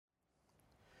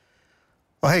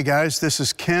Well, hey guys, this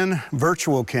is Ken,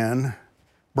 Virtual Ken,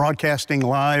 broadcasting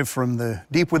live from the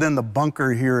deep within the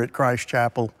bunker here at Christ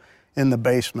Chapel in the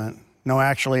basement. No,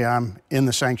 actually, I'm in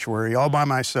the sanctuary all by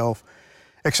myself,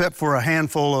 except for a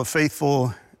handful of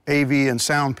faithful AV and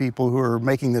sound people who are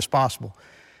making this possible.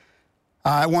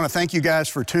 I want to thank you guys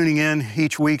for tuning in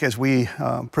each week as we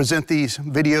present these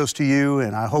videos to you,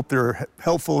 and I hope they're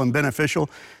helpful and beneficial.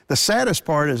 The saddest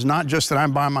part is not just that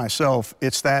I'm by myself,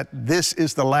 it's that this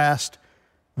is the last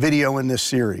video in this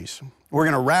series. We're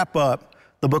going to wrap up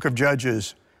the book of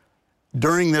Judges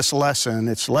during this lesson.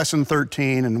 It's lesson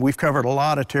 13, and we've covered a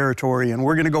lot of territory, and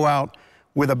we're going to go out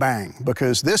with a bang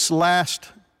because these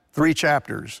last three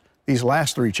chapters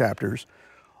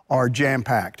are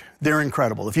jam-packed. They're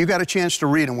incredible. If you got a chance to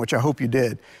read them, which I hope you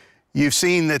did, you've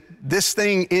seen that this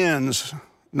thing ends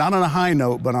not on a high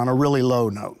note, but on a really low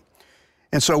note.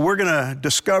 And so we're going to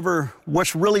discover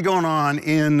what's really going on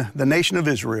in the nation of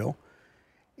Israel.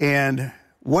 And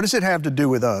what does it have to do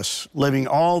with us living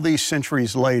all these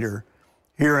centuries later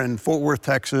here in Fort Worth,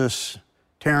 Texas,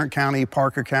 Tarrant County,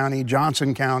 Parker County,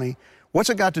 Johnson County? What's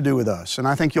it got to do with us? And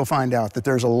I think you'll find out that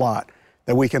there's a lot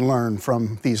that we can learn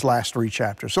from these last three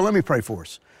chapters. So let me pray for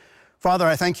us. Father,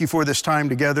 I thank you for this time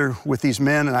together with these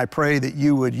men, and I pray that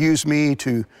you would use me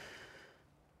to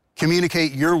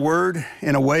communicate your word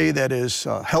in a way that is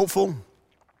helpful,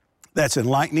 that's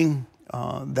enlightening,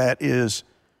 that is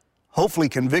hopefully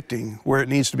convicting where it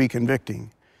needs to be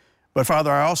convicting. But Father,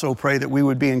 I also pray that we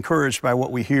would be encouraged by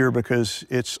what we hear because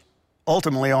it's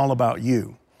ultimately all about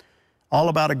you, all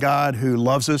about a God who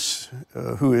loves us,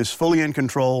 who is fully in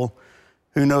control,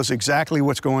 who knows exactly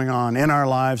what's going on in our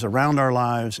lives, around our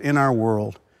lives, in our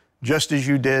world, just as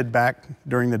you did back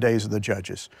during the days of the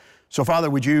Judges. So Father,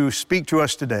 would you speak to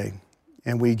us today?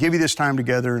 And we give you this time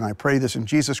together, and I pray this in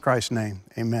Jesus Christ's name,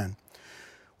 amen.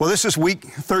 Well, this is week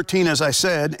 13, as I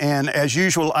said, and as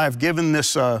usual, I've given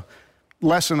this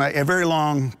lesson a very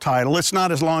long title. It's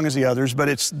not as long as the others, but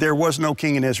it's There Was No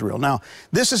King in Israel. Now,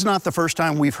 this is not the first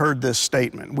time we've heard this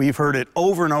statement. We've heard it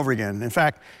over and over again. In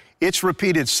fact, it's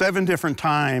repeated 7 different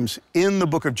times in the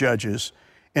book of Judges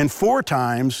and 4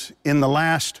 times in the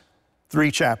last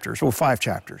 3 chapters, or 5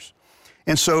 chapters.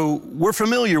 And so we're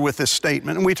familiar with this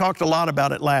statement, and we talked a lot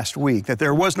about it last week, that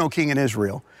there was no king in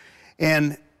Israel.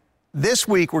 And this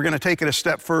week, we're going to take it a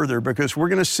step further because we're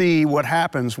going to see what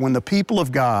happens when the people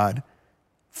of God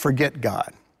forget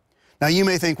God. Now, you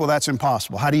may think, well, that's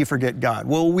impossible. How do you forget God?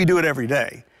 Well, we do it every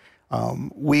day.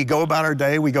 We go about our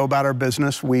day, we go about our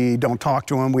business, we don't talk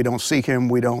to Him, we don't seek Him,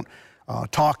 we don't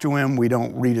talk to Him, we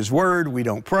don't read His Word, we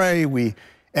don't pray,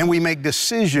 and we make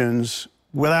decisions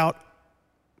without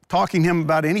talking to Him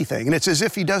about anything. And it's as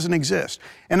if He doesn't exist.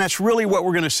 And that's really what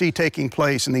we're going to see taking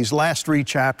place in these last 3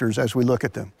 chapters as we look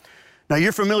at them. Now,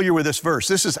 you're familiar with this verse.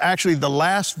 This is actually the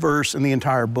last verse in the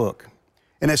entire book.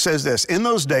 And it says this: in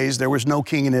those days, there was no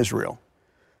king in Israel.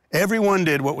 Everyone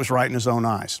did what was right in his own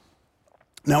eyes.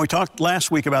 Now, we talked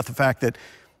last week about the fact that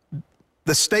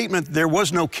the statement, there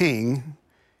was no king,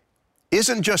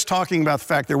 isn't just talking about the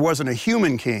fact there wasn't a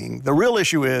human king. The real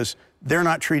issue is they're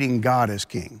not treating God as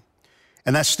king.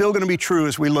 And that's still going to be true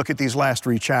as we look at these last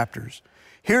 3 chapters.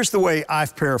 Here's the way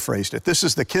I've paraphrased it. This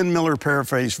is the Ken Miller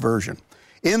paraphrased version.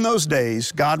 In those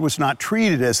days, God was not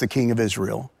treated as the king of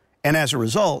Israel, and as a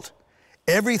result,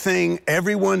 everything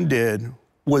everyone did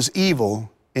was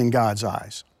evil in God's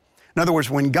eyes. In other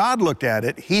words, when God looked at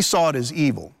it, He saw it as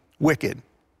evil, wicked,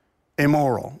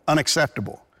 immoral,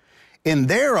 unacceptable. In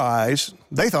their eyes,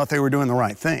 they thought they were doing the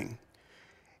right thing.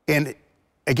 And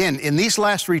again, in these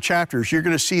last 3 chapters, you're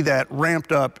going to see that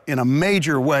ramped up in a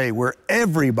major way where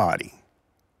everybody,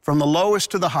 from the lowest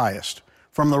to the highest,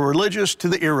 from the religious to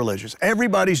the irreligious,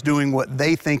 everybody's doing what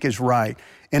they think is right,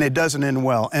 and it doesn't end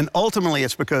well. And ultimately,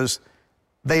 it's because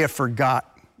they have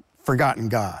forgotten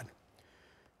God.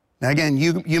 Now again,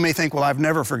 you may think, well, I've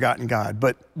never forgotten God,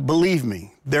 but believe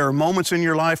me, there are moments in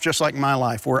your life, just like my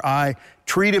life, where I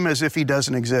treat Him as if He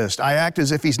doesn't exist. I act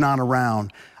as if He's not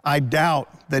around. I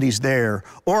doubt that He's there,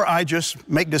 or I just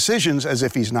make decisions as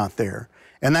if He's not there.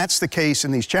 And that's the case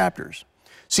in these chapters.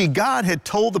 See, God had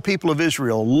told the people of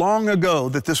Israel long ago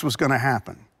that this was going to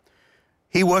happen.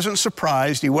 He wasn't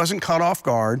surprised, He wasn't caught off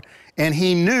guard, and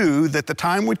He knew that the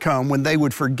time would come when they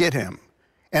would forget Him.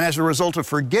 And as a result of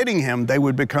forgetting Him, they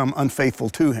would become unfaithful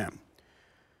to Him.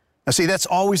 Now see, that's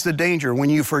always the danger. When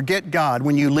you forget God,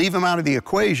 when you leave Him out of the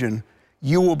equation,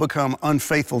 you will become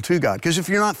unfaithful to God. Because if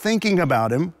you're not thinking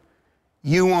about Him,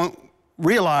 you won't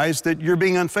realize that you're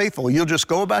being unfaithful. You'll just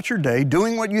go about your day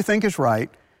doing what you think is right,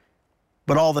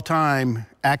 but all the time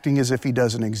acting as if He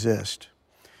doesn't exist.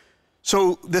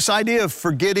 So this idea of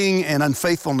forgetting and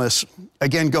unfaithfulness,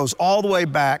 again, goes all the way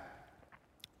back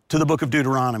to the book of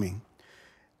Deuteronomy.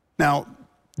 Now,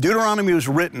 Deuteronomy was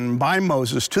written by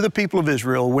Moses to the people of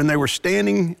Israel when they were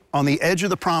standing on the edge of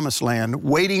the promised land,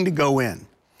 waiting to go in.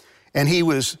 And he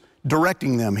was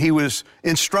directing them. He was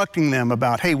instructing them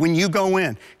about, hey, when you go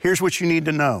in, here's what you need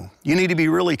to know. You need to be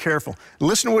really careful.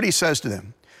 Listen to what he says to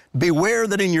them. Beware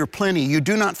that in your plenty you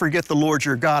do not forget the Lord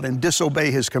your God and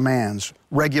disobey his commands,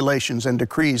 regulations, and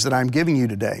decrees that I'm giving you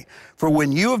today. For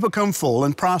when you have become full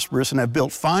and prosperous and have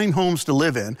built fine homes to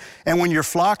live in, and when your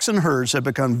flocks and herds have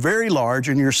become very large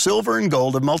and your silver and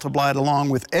gold have multiplied along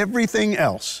with everything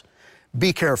else,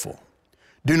 be careful.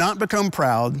 Do not become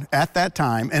proud at that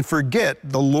time and forget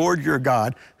the Lord your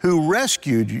God who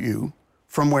rescued you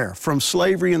from where? From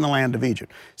slavery in the land of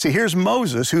Egypt. See, here's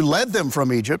Moses who led them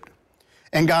from Egypt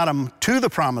and got them to the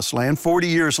promised land 40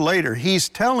 years later. He's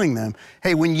telling them,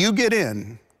 hey, when you get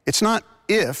in, it's not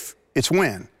if, it's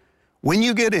when. When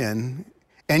you get in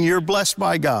and you're blessed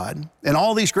by God and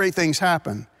all these great things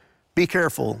happen, be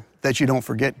careful that you don't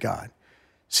forget God.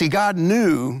 See, God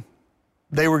knew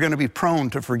they were going to be prone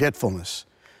to forgetfulness.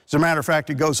 As a matter of fact,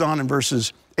 it goes on in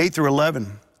verses 8 through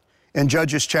 11 in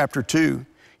Judges chapter 2.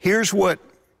 Here's what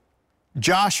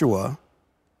Joshua,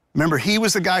 remember, he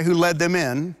was the guy who led them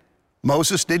in.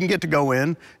 Moses didn't get to go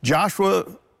in. Joshua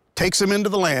takes them into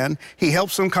the land. He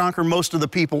helps them conquer most of the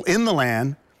people in the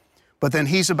land, but then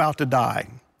he's about to die.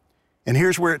 And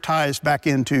here's where it ties back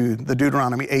into the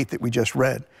Deuteronomy 8 that we just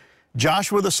read.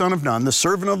 Joshua the son of Nun, the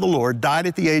servant of the Lord, died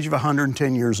at the age of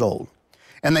 110 years old.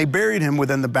 And they buried him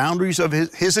within the boundaries of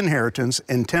his inheritance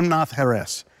in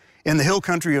Timnath-Heres, in the hill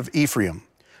country of Ephraim,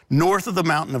 north of the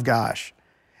mountain of Gaash.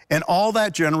 And all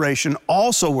that generation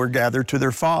also were gathered to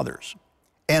their fathers.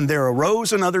 And there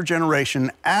arose another generation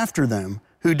after them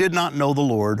who did not know the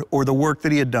Lord or the work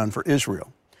that he had done for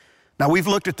Israel. Now, we've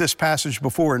looked at this passage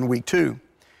before in week 2.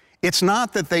 It's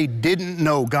not that they didn't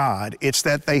know God, it's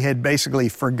that they had basically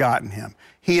forgotten him.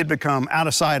 He had become out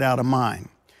of sight, out of mind.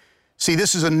 See,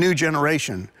 this is a new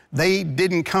generation. They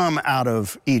didn't come out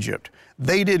of Egypt.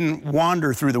 They didn't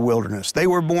wander through the wilderness. They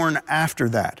were born after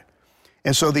that.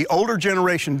 And so the older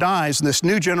generation dies, and this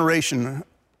new generation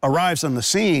arrives on the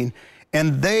scene,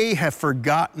 and they have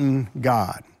forgotten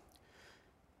God.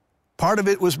 Part of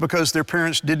it was because their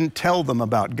parents didn't tell them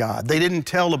about God. They didn't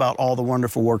tell about all the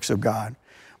wonderful works of God.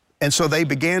 And so they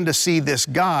began to see this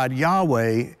God,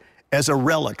 Yahweh, as a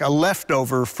relic, a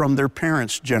leftover from their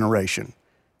parents' generation.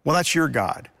 Well, that's your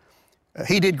God.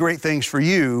 He did great things for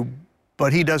you,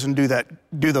 but he doesn't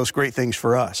do those great things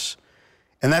for us.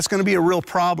 And that's going to be a real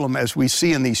problem as we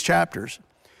see in these chapters.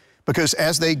 Because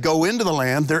as they go into the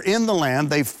land, they're in the land,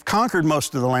 they've conquered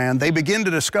most of the land, they begin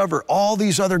to discover all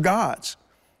these other gods.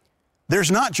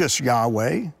 There's not just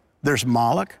Yahweh, there's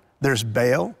Moloch, there's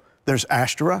Baal, there's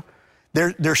Ashtoreth.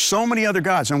 There's so many other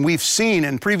gods, and we've seen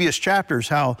in previous chapters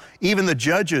how even the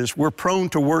judges were prone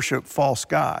to worship false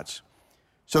gods.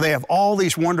 So they have all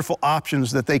these wonderful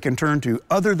options that they can turn to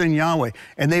other than Yahweh,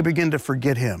 and they begin to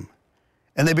forget him.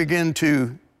 And they begin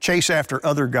to chase after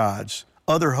other gods,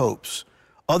 other hopes,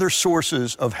 other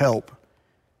sources of help.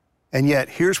 And yet,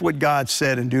 here's what God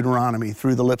said in Deuteronomy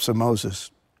through the lips of Moses.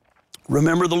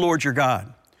 Remember the Lord your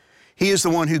God. He is the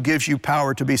one who gives you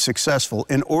power to be successful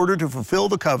in order to fulfill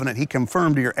the covenant he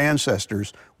confirmed to your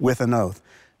ancestors with an oath.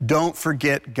 Don't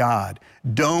forget God.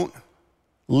 Don't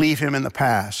leave him in the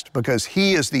past, because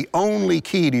he is the only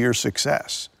key to your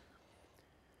success.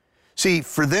 See,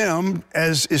 for them,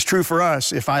 as is true for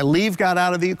us, if I leave God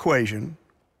out of the equation,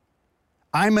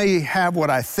 I may have what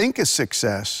I think is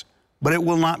success, but it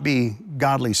will not be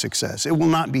godly success. It will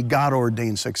not be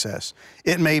God-ordained success.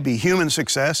 It may be human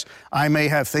success. I may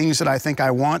have things that I think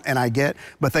I want and I get,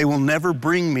 but they will never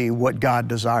bring me what God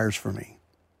desires for me.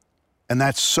 And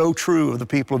that's so true of the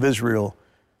people of Israel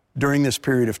during this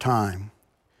period of time.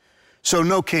 So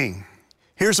no king.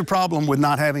 Here's the problem with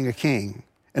not having a king,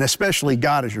 and especially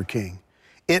God as your king.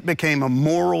 It became a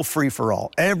moral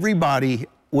free-for-all. Everybody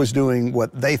was doing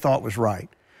what they thought was right.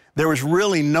 There was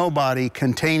really nobody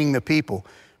containing the people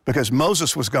because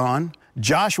Moses was gone,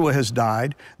 Joshua has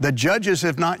died, the judges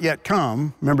have not yet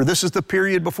come. Remember, this is the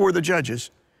period before the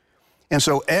judges. And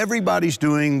so everybody's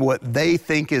doing what they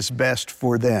think is best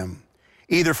for them,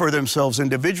 either for themselves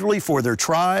individually, for their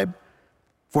tribe,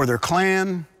 for their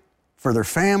clan, for their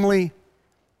family.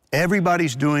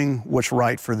 Everybody's doing what's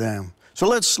right for them. So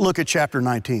let's look at chapter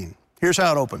 19. Here's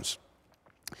how it opens.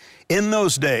 In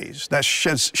those days, that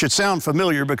should sound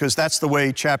familiar because that's the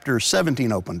way chapter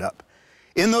 17 opened up.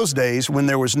 In those days, when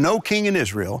there was no king in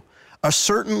Israel, a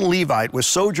certain Levite was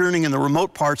sojourning in the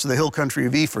remote parts of the hill country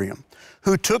of Ephraim,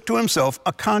 who took to himself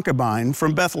a concubine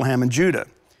from Bethlehem in Judah.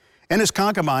 And his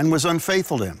concubine was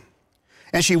unfaithful to him.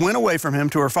 And she went away from him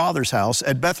to her father's house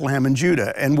at Bethlehem in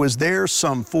Judah and was there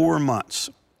some 4 months.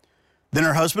 Then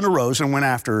her husband arose and went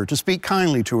after her to speak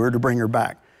kindly to her to bring her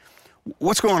back.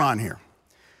 What's going on here?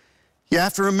 You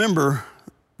have to remember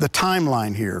the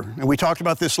timeline here. And we talked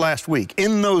about this last week.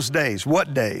 In those days,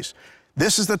 what days?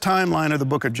 This is the timeline of the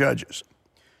book of Judges.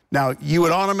 Now, you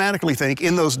would automatically think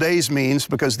in those days means,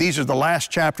 because these are the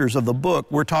last chapters of the book,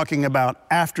 we're talking about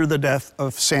after the death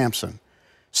of Samson.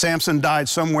 Samson died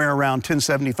somewhere around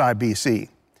 1075 BC.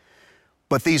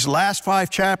 But these last 5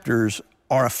 chapters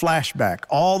are a flashback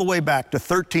all the way back to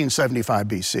 1375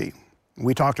 BC.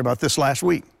 We talked about this last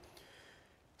week.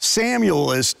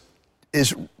 Samuel is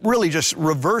really just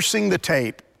reversing the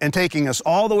tape and taking us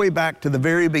all the way back to the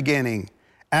very beginning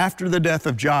after the death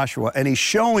of Joshua, and he's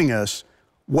showing us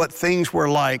what things were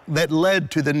like that led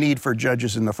to the need for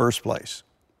judges in the first place.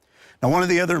 Now, one of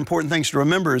the other important things to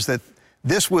remember is that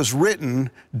this was written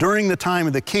during the time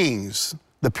of the kings,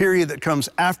 the period that comes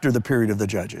after the period of the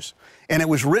judges. And it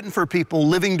was written for people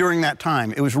living during that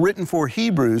time. It was written for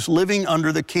Hebrews living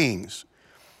under the kings.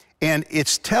 And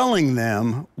it's telling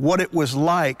them what it was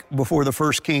like before the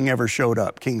first king ever showed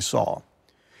up, King Saul.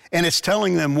 And it's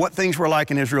telling them what things were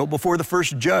like in Israel before the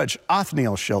first judge,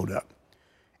 Othniel, showed up.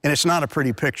 And it's not a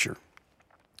pretty picture.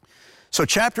 So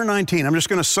chapter 19, I'm just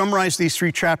going to summarize these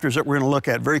 3 chapters that we're going to look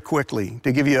at very quickly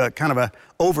to give you a kind of an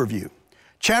overview.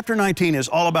 Chapter 19 is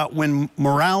all about when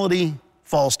morality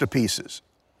falls to pieces.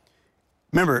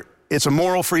 Remember, it's a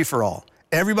moral free-for-all.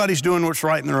 Everybody's doing what's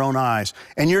right in their own eyes.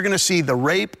 And you're going to see the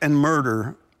rape and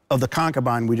murder of the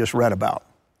concubine we just read about.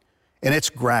 And it's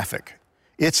graphic.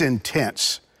 It's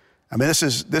intense. I mean, this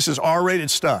is R-rated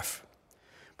stuff.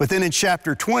 But then in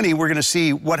chapter 20, we're going to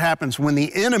see what happens when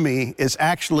the enemy is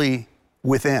actually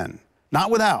within,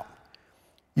 not without.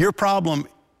 Your problem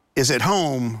is at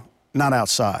home, not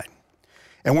outside.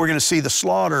 And we're going to see the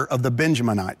slaughter of the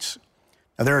Benjaminites.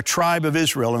 Now, they're a tribe of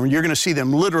Israel, and you're going to see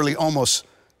them literally almost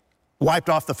wiped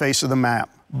off the face of the map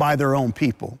by their own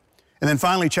people. And then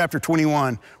finally, chapter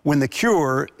 21, when the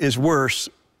cure is worse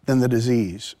than the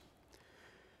disease.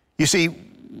 You see,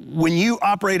 when you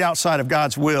operate outside of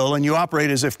God's will and you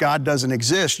operate as if God doesn't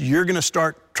exist, you're going to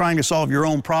start trying to solve your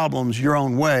own problems your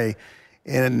own way.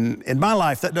 And in my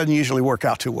life, that doesn't usually work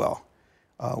out too well.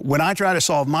 When I try to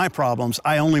solve my problems,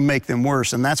 I only make them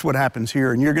worse, and that's what happens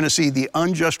here. And you're going to see the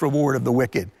unjust reward of the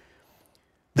wicked.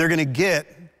 They're going to get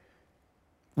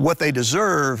what they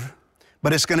deserve,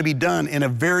 but it's going to be done in a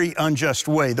very unjust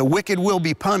way. The wicked will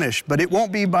be punished, but it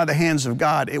won't be by the hands of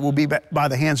God. It will be by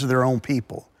the hands of their own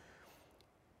people.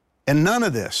 And none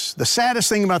of this, the saddest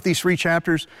thing about these 3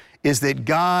 chapters is that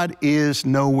God is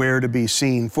nowhere to be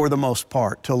seen for the most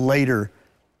part till later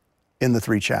in the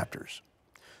 3 chapters.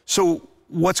 So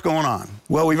what's going on?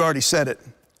 Well, we've already said it.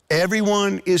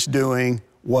 Everyone is doing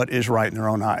what is right in their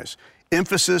own eyes.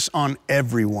 Emphasis on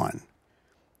everyone.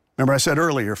 Remember I said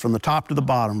earlier, from the top to the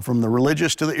bottom, from the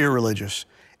religious to the irreligious,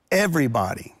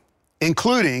 everybody,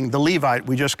 including the Levite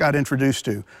we just got introduced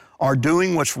to, are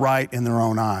doing what's right in their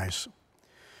own eyes.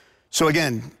 So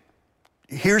again,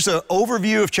 here's an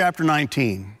overview of chapter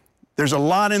 19. There's a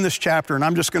lot in this chapter, and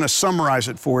I'm just going to summarize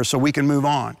it for us so we can move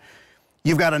on.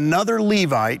 You've got another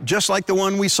Levite, just like the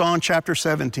one we saw in chapter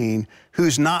 17,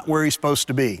 who's not where he's supposed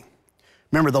to be.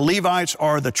 Remember, the Levites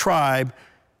are the tribe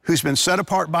who's been set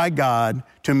apart by God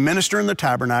to minister in the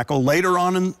tabernacle, later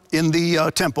on in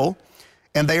the temple,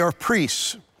 and they are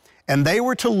priests. And they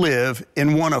were to live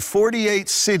in one of 48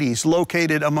 cities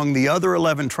located among the other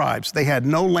 11 tribes. They had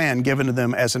no land given to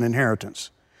them as an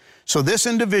inheritance. So this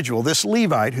individual, this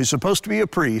Levite, who's supposed to be a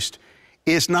priest,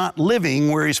 is not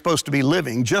living where he's supposed to be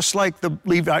living, just like the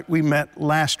Levite we met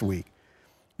last week.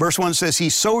 Verse 1 says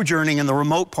he's sojourning in the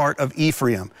remote part of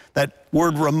Ephraim. That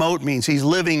word remote means he's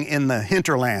living in the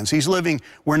hinterlands. He's living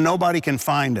where nobody can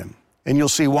find him. And you'll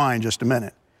see why in just a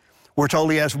minute. We're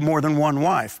told he has more than one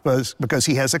wife because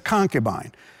he has a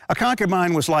concubine. A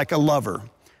concubine was like a lover,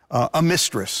 a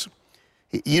mistress.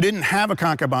 You didn't have a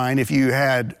concubine if you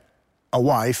had a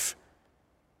wife.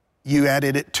 You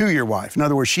added it to your wife. In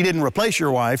other words, she didn't replace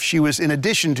your wife. She was in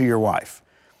addition to your wife.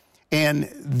 And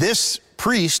this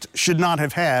priest should not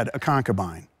have had a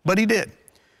concubine, but he did.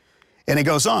 And it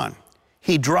goes on.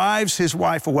 He drives his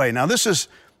wife away. Now, this is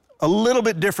a little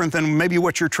bit different than maybe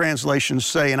what your translations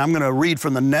say, and I'm going to read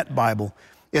from the Net Bible.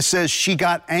 It says she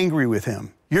got angry with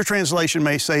him. Your translation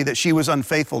may say that she was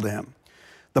unfaithful to him.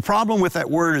 The problem with that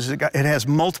word is it has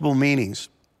multiple meanings.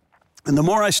 And the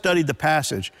more I studied the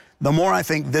passage, the more I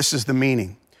think this is the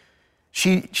meaning.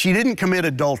 She didn't commit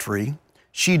adultery.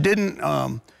 She didn't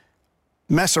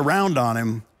mess around on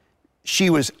him.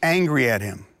 She was angry at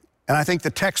him. And I think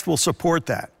the text will support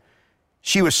that.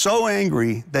 She was so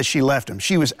angry that she left him.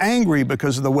 She was angry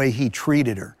because of the way he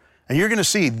treated her. And you're going to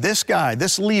see this guy,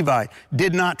 this Levite,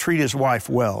 did not treat his wife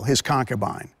well, his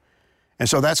concubine. And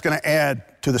so that's going to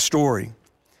add to the story.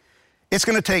 It's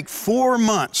going to take 4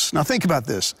 months. Now think about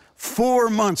this, 4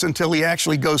 months until he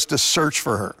actually goes to search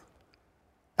for her.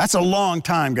 That's a long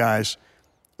time, guys.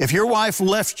 If your wife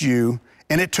left you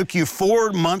and it took you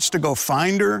 4 months to go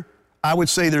find her, I would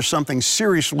say there's something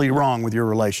seriously wrong with your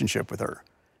relationship with her.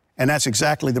 And that's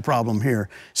exactly the problem here.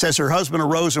 It says her husband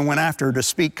arose and went after her to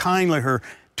speak kindly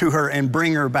to her and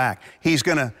bring her back. He's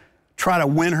going to try to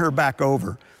win her back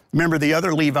over. Remember, the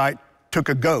other Levite took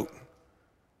a goat,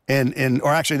 or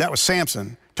actually that was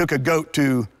Samson, took a goat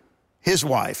to his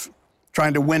wife,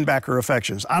 trying to win back her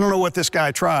affections. I don't know what this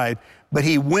guy tried, but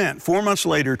he went 4 months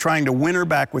later trying to win her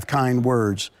back with kind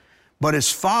words. But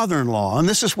his father-in-law, and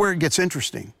this is where it gets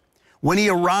interesting, when he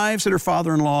arrives at her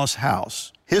father-in-law's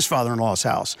house, his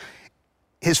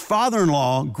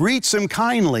father-in-law greets him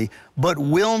kindly, but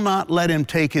will not let him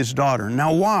take his daughter.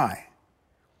 Now, why?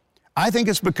 I think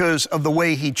it's because of the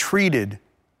way he treated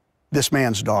this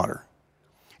man's daughter.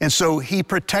 And so he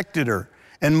protected her.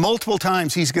 And multiple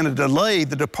times he's going to delay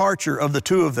the departure of the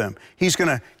two of them. He's going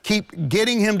to keep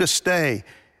getting him to stay,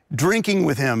 drinking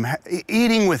with him,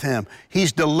 eating with him.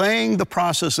 He's delaying the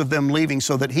process of them leaving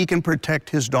so that he can protect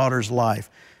his daughter's life.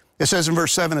 It says in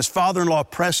verse 7, his father-in-law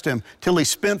pressed him till he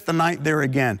spent the night there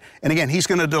again. And again, he's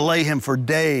going to delay him for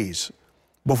days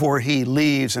before he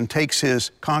leaves and takes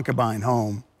his concubine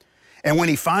home. And when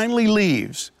he finally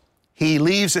leaves, he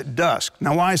leaves at dusk.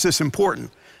 Now, why is this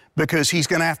important? Because he's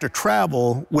going to have to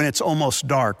travel when it's almost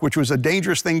dark, which was a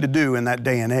dangerous thing to do in that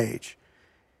day and age.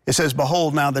 It says,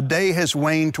 behold, now the day has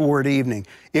waned toward evening.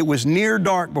 It was near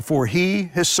dark before he,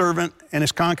 his servant, and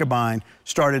his concubine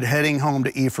started heading home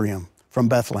to Ephraim from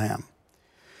Bethlehem.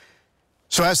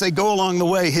 So as they go along the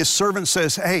way, his servant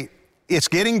says, hey, it's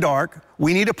getting dark.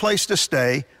 We need a place to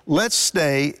stay. Let's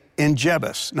stay in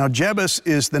Jebus. Now, Jebus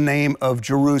is the name of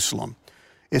Jerusalem.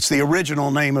 It's the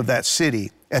original name of that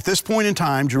city. At this point in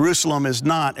time, Jerusalem is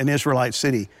not an Israelite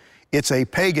city. It's a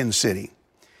pagan city.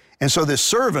 And so this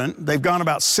servant, they've gone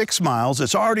about 6 miles.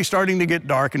 It's already starting to get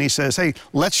dark, and he says, hey,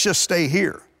 let's just stay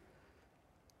here.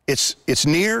 It's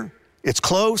near, it's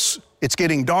close, it's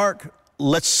getting dark.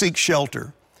 Let's seek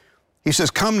shelter. He says,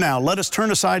 come now, let us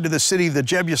turn aside to the city of the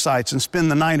Jebusites and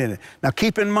spend the night in it. Now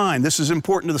keep in mind, this is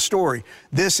important to the story.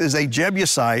 This is a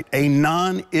Jebusite, a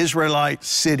non-Israelite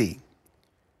city.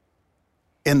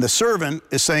 And the servant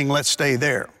is saying, let's stay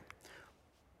there.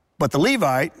 But the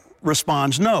Levite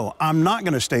responds, no, I'm not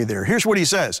going to stay there. Here's what he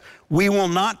says. We will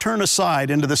not turn aside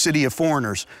into the city of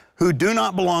foreigners who do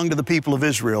not belong to the people of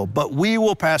Israel, but we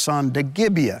will pass on to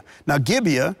Gibeah. Now,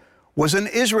 Gibeah was an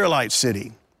Israelite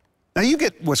city. Now, you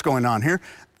get what's going on here.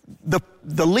 The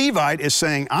Levite is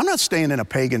saying, I'm not staying in a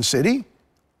pagan city.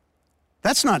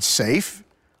 That's not safe.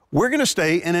 We're going to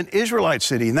stay in an Israelite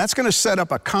city, and that's going to set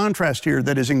up a contrast here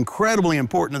that is incredibly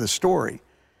important to the story.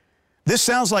 This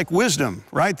sounds like wisdom,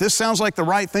 right? This sounds like the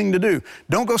right thing to do.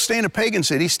 Don't go stay in a pagan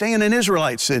city, stay in an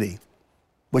Israelite city.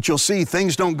 But you'll see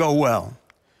things don't go well.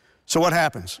 So what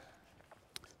happens?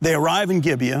 They arrive in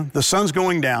Gibeah, the sun's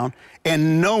going down,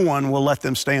 and no one will let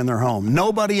them stay in their home.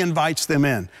 Nobody invites them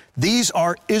in. These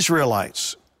are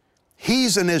Israelites.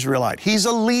 He's an Israelite. He's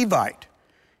a Levite.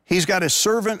 He's got his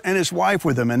servant and his wife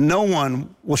with him, and no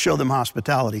one will show them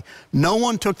hospitality. No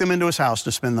one took them into his house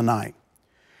to spend the night.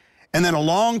 And then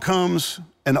along comes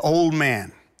an old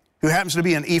man who happens to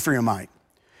be an Ephraimite,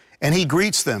 and he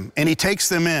greets them, and he takes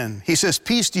them in. He says,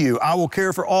 peace to you. I will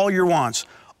care for all your wants.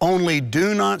 Only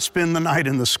do not spend the night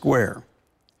in the square.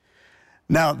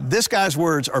 Now, this guy's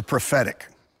words are prophetic.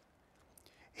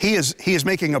 He is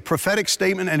making a prophetic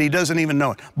statement, and he doesn't even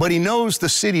know it. But he knows the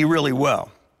city really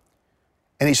well.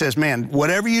 And he says, man,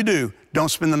 whatever you do, don't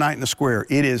spend the night in the square.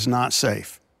 It is not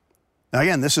safe. Now,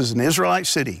 again, this is an Israelite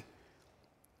city.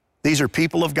 These are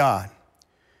people of God.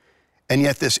 And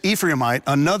yet this Ephraimite,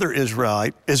 another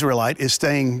Israelite is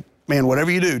saying, man,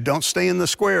 whatever you do, don't stay in the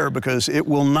square because it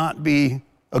will not be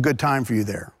a good time for you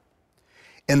there.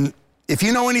 And if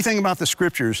you know anything about the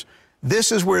scriptures,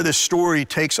 this is where this story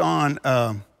takes on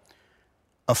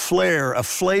a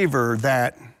flavor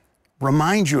that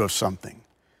reminds you of something.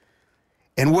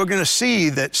 And we're going to see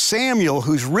that Samuel,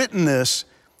 who's written this,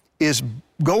 is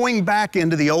going back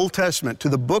into the Old Testament to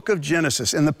the book of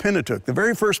Genesis in the Pentateuch, the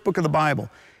very first book of the Bible,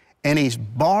 and he's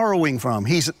borrowing from,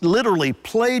 he's literally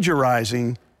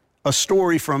plagiarizing a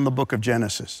story from the book of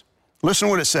Genesis. Listen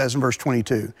to what it says in verse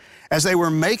 22. As they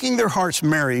were making their hearts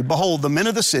merry, behold, the men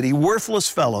of the city, worthless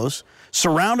fellows,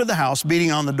 surrounded the house,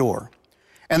 beating on the door.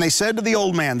 And they said to the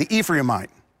old man, the Ephraimite,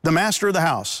 the master of the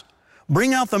house,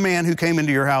 bring out the man who came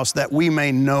into your house that we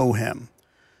may know him.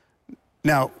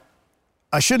 Now,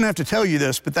 I shouldn't have to tell you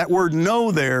this, but that word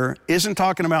know there isn't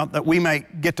talking about that we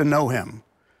might get to know him,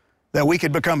 that we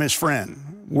could become his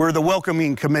friend. We're the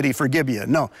welcoming committee for Gibeah.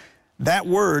 No, that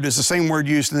word is the same word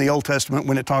used in the Old Testament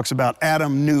when it talks about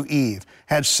Adam knew Eve,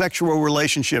 had sexual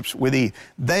relationships with Eve.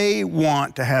 They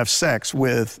want to have sex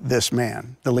with this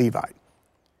man, the Levite.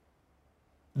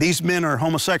 These men are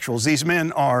homosexuals. These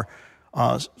men are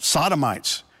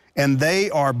sodomites. And they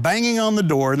are banging on the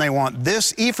door, and they want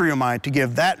this Ephraimite to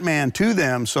give that man to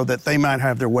them so that they might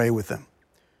have their way with them.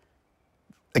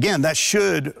 Again, that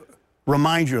should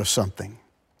remind you of something.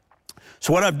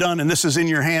 So what I've done, and this is in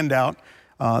your handout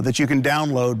that you can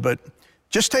download, but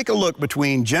just take a look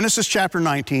between Genesis chapter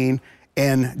 19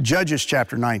 and Judges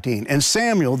chapter 19. And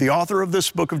Samuel, the author of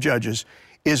this book of Judges,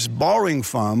 is borrowing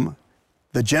from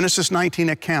the Genesis 19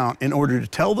 account in order to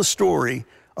tell the story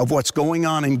of what's going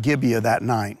on in Gibeah that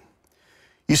night.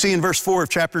 You see in verse 4 of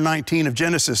chapter 19 of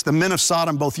Genesis, the men of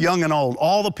Sodom, both young and old,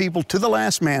 all the people to the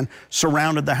last man,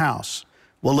 surrounded the house.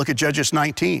 Well, look at Judges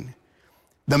 19.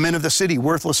 The men of the city,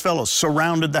 worthless fellows,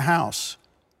 surrounded the house.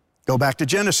 Go back to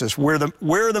Genesis. Where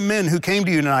are the men who came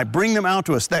to you tonight? Bring them out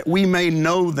to us that we may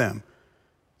know them.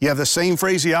 You have the same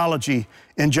phraseology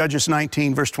in Judges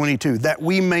 19, verse 22, that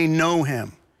we may know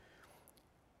him.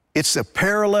 It's a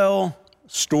parallel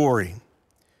story.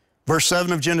 Verse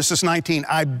 7 of Genesis 19,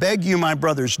 I beg you, my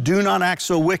brothers, do not act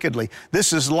so wickedly.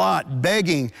 This is Lot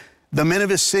begging the men of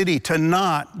his city to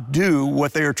not do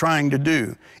what they are trying to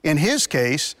do. In his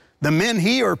case, the men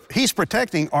he's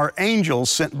protecting are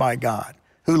angels sent by God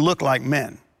who look like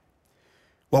men.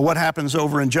 Well, what happens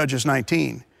over in Judges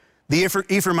 19? The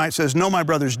Ephraimite says, no, my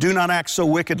brothers, do not act so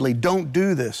wickedly. Don't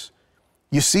do this.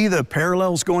 You see the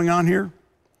parallels going on here?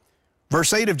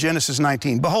 Verse 8 of Genesis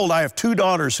 19, behold, I have 2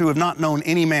 daughters who have not known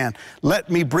any man. Let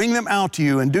me bring them out to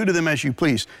you and do to them as you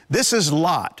please. This is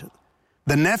Lot,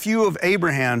 the nephew of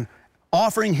Abraham,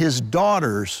 offering his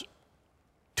daughters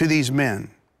to these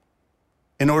men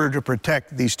in order to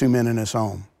protect these 2 men in his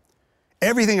home.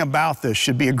 Everything about this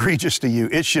should be egregious to you.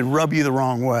 It should rub you the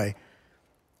wrong way.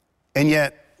 And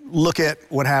yet, look at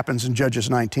what happens in Judges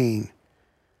 19.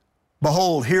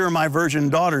 Behold, here are my virgin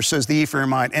daughters, says the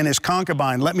Ephraimite, and his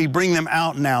concubine. Let me bring them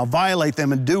out now, violate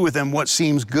them, and do with them what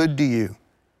seems good to you.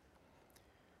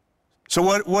 So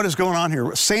what is going on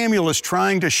here? Samuel is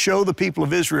trying to show the people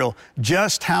of Israel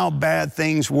just how bad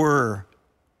things were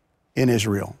in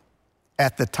Israel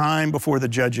at the time before the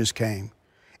judges came.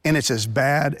 And it's as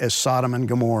bad as Sodom and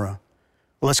Gomorrah.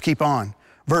 Well, let's keep on.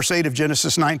 Verse 8 of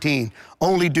Genesis 19,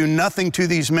 only do nothing to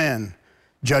these men,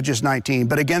 Judges 19,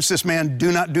 but against this man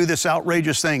do not do this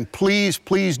outrageous thing. Please,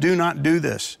 please do not do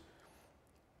this.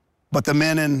 But the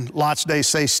men in Lot's day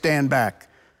say, stand back.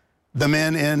 The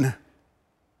men in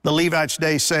the Levites'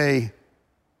 day say,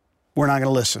 we're not going to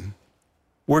listen.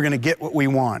 We're going to get what we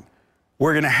want.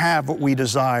 We're going to have what we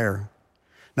desire.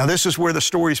 Now, this is where the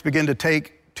stories begin to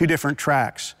take 2 different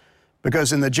tracks,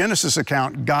 because in the Genesis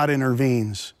account, God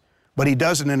intervenes, but he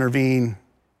doesn't intervene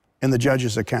in the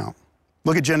Judges account.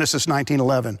 Look at Genesis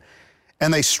 19:11.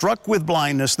 And they struck with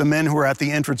blindness the men who were at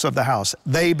the entrance of the house,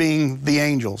 they being the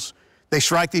angels. They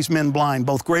strike these men blind,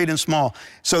 both great and small,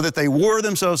 so that they wore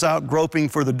themselves out groping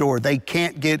for the door. They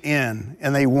can't get in,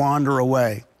 and they wander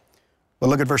away. But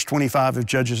look at verse 25 of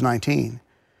Judges 19.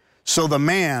 So the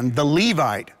man, the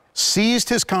Levite, seized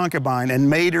his concubine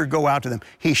and made her go out to them.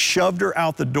 He shoved her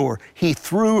out the door. He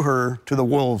threw her to the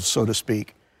wolves, so to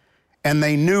speak. And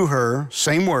they knew her,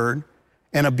 same word,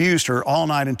 and abused her all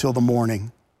night until the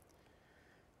morning.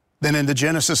 Then in the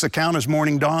Genesis account, as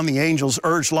morning dawned, the angels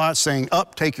urged Lot, saying,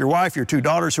 up, take your wife, your 2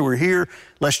 daughters who are here,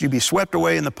 lest you be swept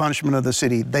away in the punishment of the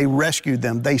city. They rescued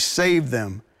them. They saved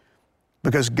them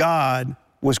because God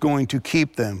was going to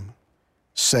keep them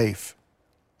safe.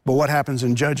 But what happens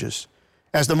in Judges?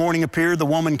 As the morning appeared, the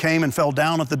woman came and fell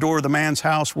down at the door of the man's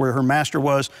house where her master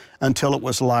was until it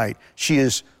was light. She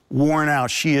is worn out.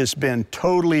 She has been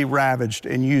totally ravaged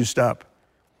and used up.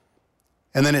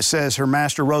 And then it says her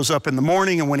master rose up in the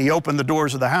morning, and when he opened the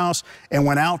doors of the house and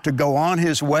went out to go on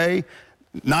his way,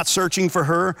 not searching for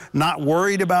her, not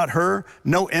worried about her,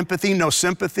 no empathy, no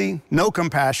sympathy, no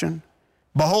compassion,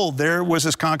 behold, there was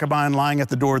his concubine lying at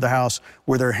the door of the house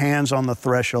with her hands on the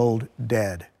threshold,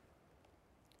 dead.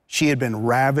 She had been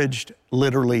ravaged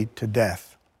literally to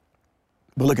death.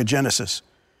 But look at Genesis.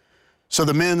 So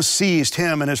the men seized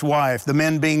him and his wife, the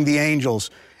men being the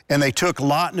angels, and they took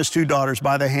Lot and his 2 daughters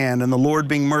by the hand, and the Lord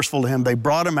being merciful to him, they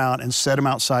brought him out and set him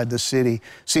outside the city.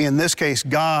 See, in this case,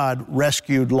 God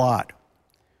rescued Lot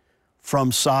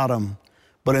from Sodom.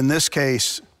 But in this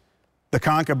case, the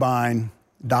concubine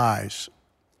dies.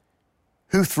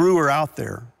 Who threw her out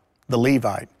there? The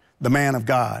Levite, the man of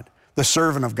God, the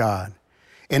servant of God.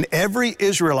 And every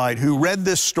Israelite who read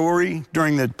this story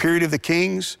during the period of the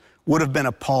kings would have been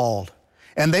appalled.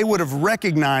 And they would have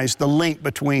recognized the link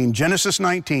between Genesis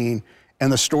 19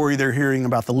 and the story they're hearing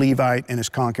about the Levite and his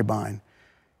concubine.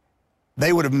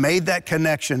 They would have made that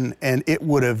connection, and it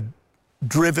would have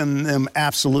driven them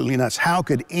absolutely nuts. How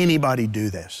could anybody do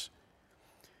this?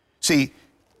 See,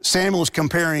 Samuel is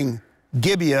comparing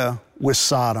Gibeah with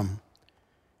Sodom.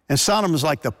 And Sodom is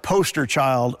like the poster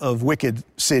child of wicked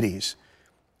cities.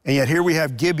 And yet here we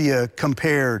have Gibeah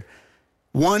compared.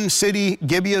 One city,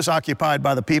 Gibeah, is occupied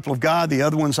by the people of God. The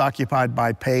other one's occupied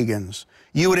by pagans.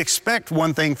 You would expect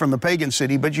one thing from the pagan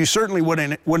city, but you certainly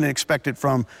wouldn't expect it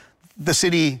from the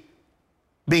city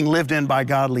being lived in by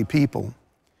godly people.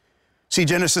 See,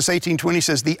 Genesis 18:20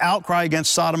 says, the outcry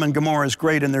against Sodom and Gomorrah is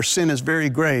great, and their sin is very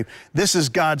grave. This is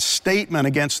God's statement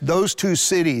against those two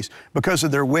cities because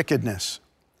of their wickedness.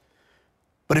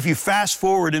 But if you fast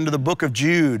forward into the book of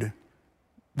Jude,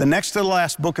 the next to the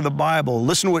last book of the Bible,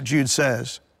 listen to what Jude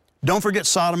says. Don't forget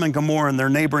Sodom and Gomorrah and their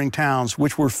neighboring towns,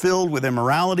 which were filled with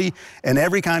immorality and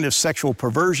every kind of sexual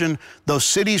perversion. Those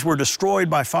cities were destroyed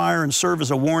by fire and serve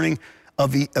as a warning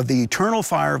of the eternal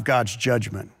fire of God's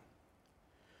judgment.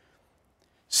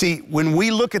 See, when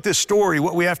we look at this story,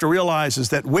 what we have to realize is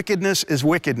that wickedness is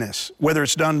wickedness, whether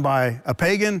it's done by a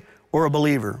pagan or a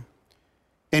believer.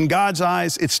 In God's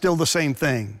eyes, it's still the same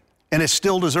thing, and it's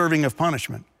still deserving of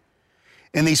punishment.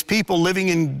 And these people living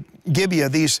in Gibeah,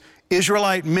 these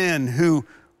Israelite men who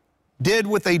did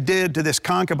what they did to this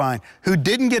concubine, who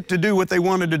didn't get to do what they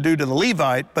wanted to do to the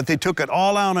Levite, but they took it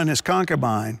all out on his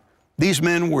concubine. These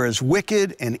men were as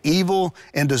wicked and evil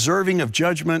and deserving of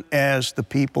judgment as the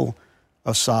people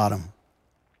of Sodom.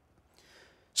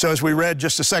 So as we read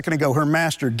just a second ago, her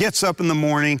master gets up in the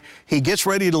morning, he gets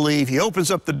ready to leave, he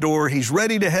opens up the door, he's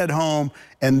ready to head home,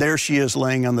 and there she is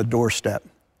laying on the doorstep.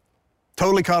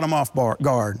 Totally caught him off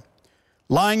guard.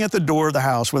 Lying at the door of the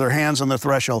house with her hands on the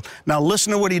threshold. Now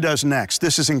listen to what he does next.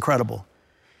 This is incredible.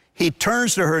 He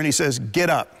turns to her and he says,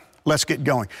 get up, let's get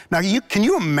going. Now can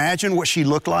you imagine what she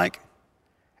looked like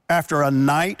after a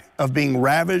night of being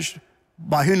ravaged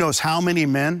by who knows how many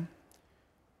men?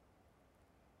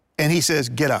 And he says,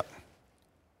 get up.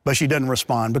 But she doesn't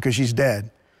respond because she's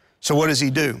dead. So what does he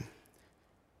do?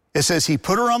 It says he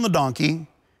put her on the donkey,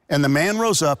 and the man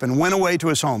rose up and went away to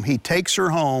his home. He takes her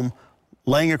home,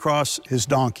 laying across his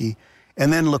donkey,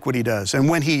 and then look what he does. And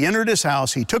when he entered his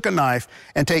house, he took a knife,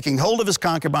 and taking hold of his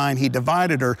concubine, he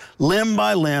divided her limb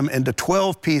by limb into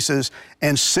 12 pieces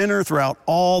and sent her throughout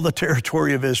all the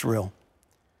territory of Israel.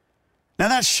 Now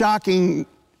that's shocking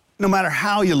no matter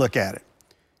how you look at it.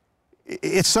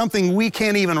 It's something we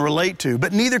can't even relate to,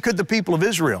 but neither could the people of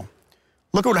Israel.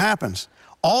 Look what happens.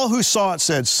 All who saw it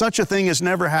said, such a thing has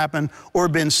never happened or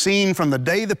been seen from the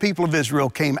day the people of Israel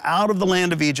came out of the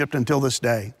land of Egypt until this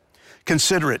day.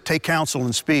 Consider it, take counsel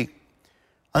and speak.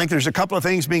 I think there's a couple of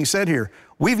things being said here.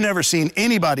 We've never seen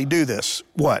anybody do this.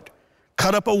 What?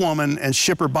 Cut up a woman and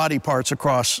ship her body parts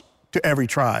across to every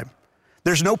tribe.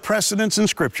 There's no precedence in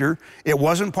Scripture. It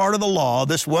wasn't part of the law.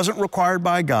 This wasn't required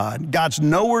by God. God's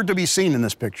nowhere to be seen in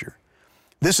this picture.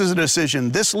 This is a decision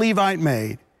this Levite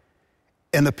made,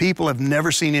 and the people have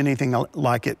never seen anything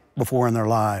like it before in their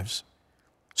lives.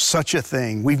 Such a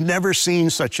thing. We've never seen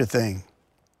such a thing.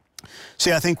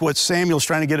 See, I think what Samuel's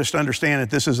trying to get us to understand is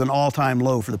this is an all-time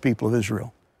low for the people of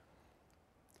Israel.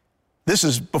 This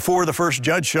is before the first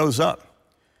judge shows up.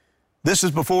 This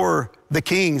is before the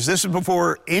kings. This is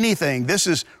before anything. This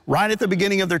is right at the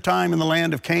beginning of their time in the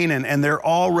land of Canaan, and they're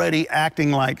already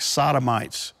acting like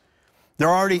Sodomites. They're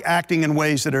already acting in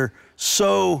ways that are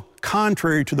so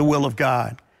contrary to the will of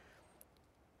God.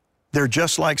 They're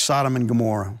just like Sodom and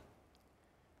Gomorrah.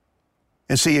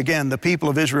 And see, again, the people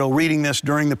of Israel reading this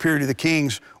during the period of the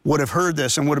kings would have heard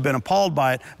this and would have been appalled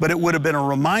by it, but it would have been a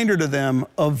reminder to them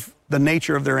of the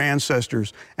nature of their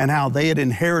ancestors and how they had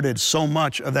inherited so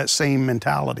much of that same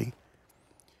mentality.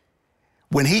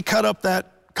 When he cut up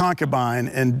that concubine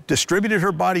and distributed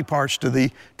her body parts to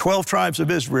the 12 tribes of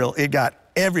Israel, it got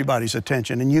everybody's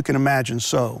attention, and you can imagine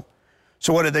so.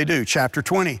 So what did they do? Chapter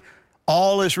 20,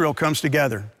 all Israel comes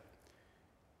together.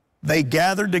 They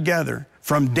gathered together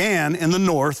from Dan in the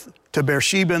north to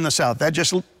Beersheba in the south. That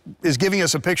just is giving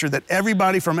us a picture that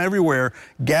everybody from everywhere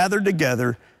gathered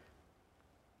together,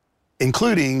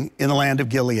 including in the land of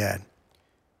Gilead.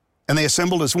 And they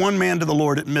assembled as one man to the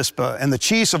Lord at Mizpah, and the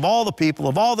chiefs of all the people,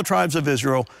 of all the tribes of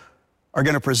Israel, are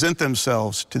going to present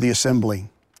themselves to the assembly.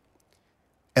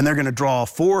 And they're going to draw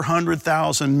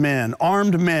 400,000 men,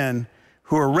 armed men,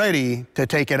 who are ready to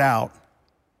take it out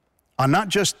on not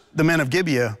just the men of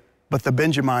Gibeah, but the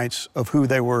Benjamites of who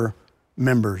they were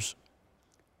members.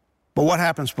 But what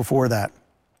happens before that?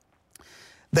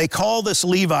 They call this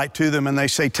Levite to them and they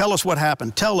say, tell us what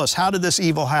happened. Tell us, how did this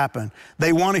evil happen?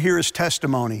 They want to hear his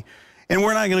testimony. And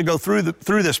we're not going to go through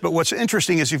this, but what's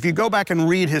interesting is if you go back and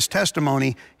read his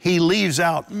testimony, he leaves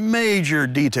out major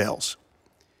details.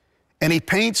 And he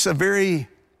paints a very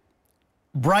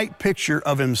bright picture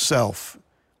of himself.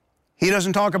 He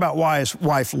doesn't talk about why his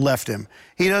wife left him.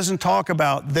 He doesn't talk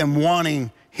about them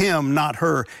wanting him, not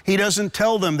her. He doesn't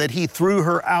tell them that he threw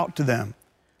her out to them.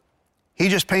 He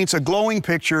just paints a glowing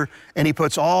picture and he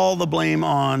puts all the blame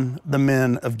on the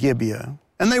men of Gibeah.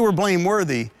 And they were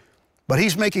blameworthy, but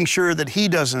he's making sure that he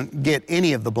doesn't get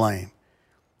any of the blame.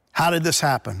 How did this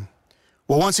happen?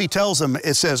 Well, once he tells them,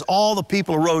 it says, all the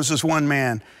people arose as one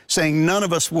man, saying, none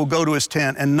of us will go to his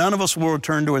tent and none of us will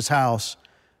return to his house.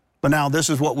 But now this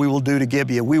is what we will do to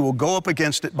Gibeah. We will go up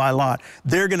against it by lot.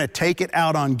 They're going to take it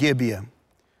out on Gibeah.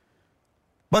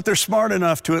 But they're smart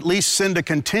enough to at least send a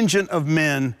contingent of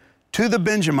men to the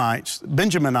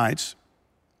Benjaminites.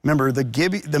 Remember,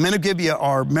 the men of Gibeah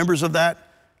are members of that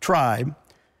tribe.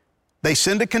 They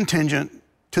send a contingent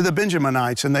to the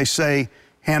Benjaminites and they say,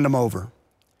 hand them over.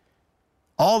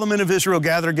 All the men of Israel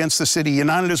gathered against the city,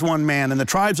 united as one man, and the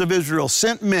tribes of Israel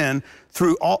sent men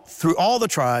through all the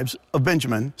tribes of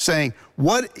Benjamin, saying,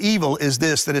 what evil is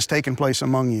this that has taken place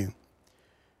among you?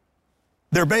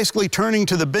 They're basically turning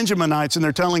to the Benjaminites and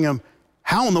they're telling them,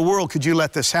 how in the world could you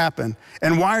let this happen?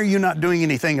 And why are you not doing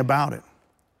anything about it?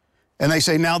 And they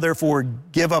say, now therefore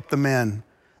give up the men,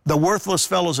 the worthless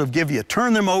fellows of Gibeah,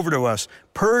 turn them over to us,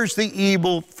 purge the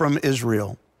evil from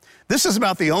Israel. This is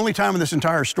about the only time in this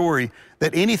entire story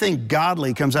that anything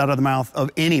godly comes out of the mouth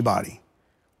of anybody.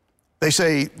 They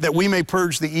say that we may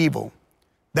purge the evil.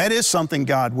 That is something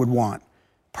God would want.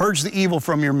 Purge the evil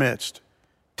from your midst.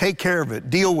 Take care of it.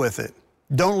 Deal with it.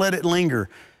 Don't let it linger.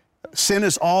 Sin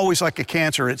is always like a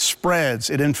cancer. It spreads,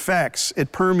 it infects,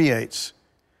 it permeates.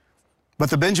 But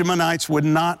the Benjaminites would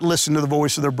not listen to the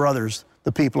voice of their brothers,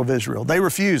 the people of Israel. They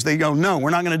refused. They go, no, we're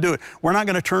not going to do it. We're not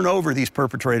going to turn over these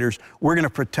perpetrators. We're going to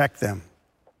protect them.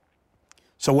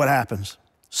 So what happens?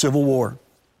 Civil war.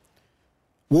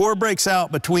 War breaks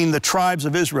out between the tribes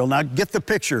of Israel. Now get the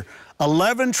picture.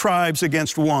 11 tribes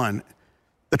against one.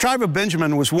 The tribe of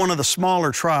Benjamin was one of the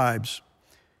smaller tribes.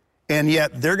 And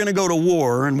yet they're going to go to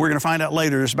war, and we're going to find out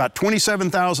later, there's about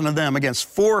 27,000 of them against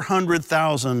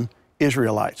 400,000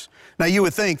 Israelites. Now you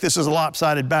would think this is a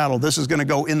lopsided battle. This is going to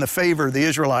go in the favor of the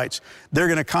Israelites. They're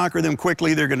going to conquer them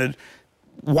quickly. They're going to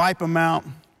wipe them out,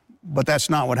 but that's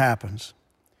not what happens.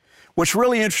 What's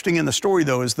really interesting in the story,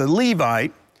 though, is the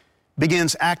Levite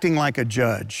begins acting like a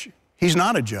judge. He's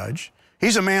not a judge.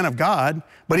 He's a man of God,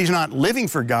 but he's not living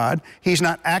for God. He's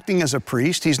not acting as a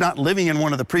priest. He's not living in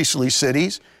one of the priestly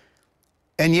cities.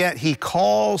 And yet he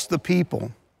calls the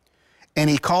people and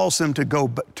he calls them to go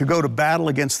to battle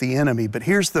against the enemy. But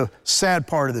here's the sad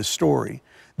part of this story.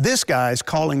 This guy's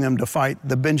calling them to fight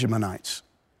the Benjaminites,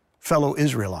 fellow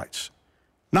Israelites,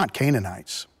 not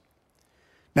Canaanites.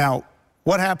 Now,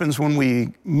 what happens when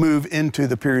we move into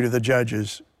the period of the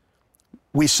judges?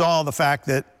 We saw the fact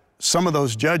that some of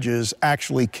those judges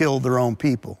actually killed their own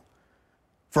people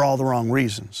for all the wrong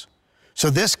reasons. So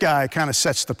this guy kind of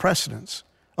sets the precedence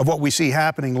of what we see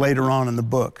happening later on in the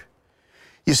book.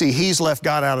 You see, he's left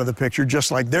God out of the picture,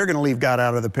 just like they're going to leave God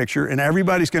out of the picture, and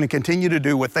everybody's going to continue to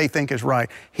do what they think is right.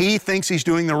 He thinks he's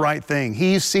doing the right thing.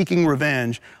 He's seeking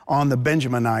revenge on the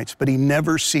Benjaminites, but he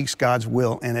never seeks God's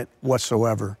will in it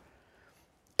whatsoever.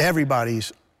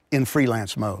 Everybody's in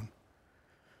freelance mode.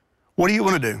 What do you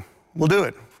want to do? We'll do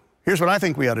it. Here's what I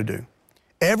think we ought to do.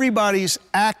 Everybody's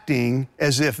acting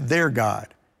as if they're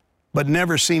God, but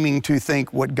never seeming to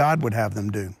think what God would have them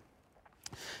do.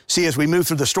 See, as we move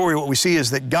through the story, what we see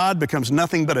is that God becomes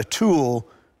nothing but a tool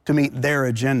to meet their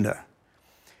agenda.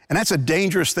 And that's a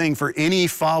dangerous thing for any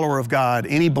follower of God,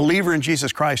 any believer in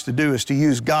Jesus Christ to do, is to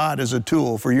use God as a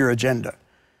tool for your agenda.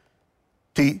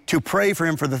 To pray for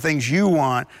him for the things you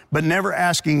want, but never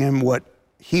asking him what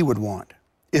he would want.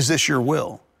 Is this your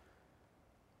will?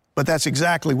 But that's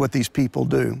exactly what these people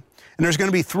do. And there's going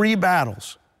to be 3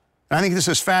 battles. And I think this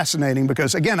is fascinating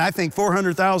because, again, I think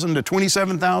 400,000 to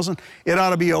 27,000, it ought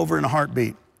to be over in a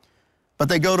heartbeat. But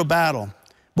they go to battle.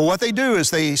 But what they do is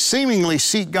they seemingly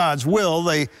seek God's will.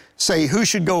 They say who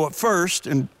should go up first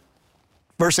in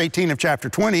verse 18 of chapter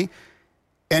 20,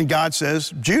 and God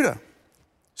says, Judah.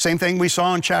 Same thing we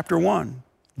saw in chapter 1.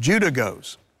 Judah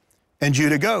goes, and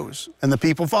the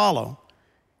people follow.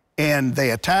 And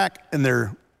they attack, and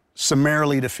they're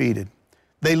summarily defeated.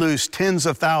 They lose tens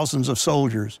of thousands of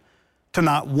soldiers to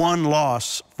not one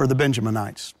loss for the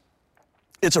Benjaminites.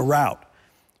 It's a rout.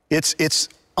 It's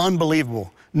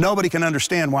unbelievable. Nobody can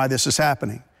understand why this is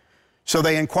happening. So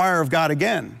they inquire of God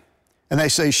again, and they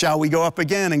say, shall we go up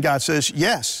again? And God says,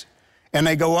 yes. And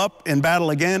they go up in battle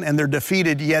again, and they're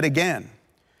defeated yet again.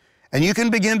 And you can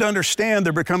begin to understand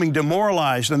they're becoming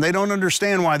demoralized, and they don't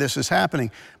understand why this is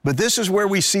happening. But this is where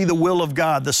we see the will of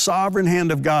God, the sovereign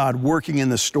hand of God working in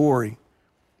the story.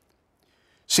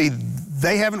 See,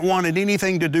 they haven't wanted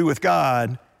anything to do with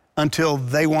God until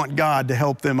they want God to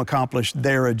help them accomplish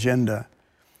their agenda.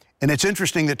 And it's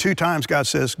interesting that 2 times God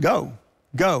says, go,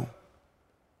 go.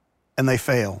 And they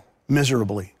fail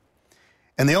miserably.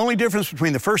 And the only difference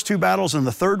between the first 2 battles and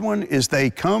the third one is they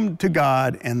come to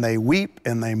God and they weep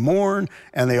and they mourn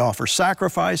and they offer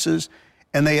sacrifices,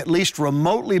 and they at least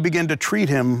remotely begin to treat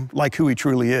him like who he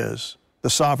truly is, the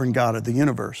sovereign God of the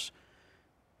universe.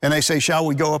 And they say, shall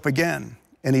we go up again?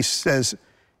 And he says,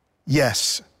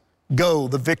 yes, go,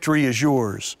 the victory is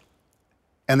yours.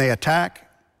 And they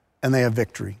attack and they have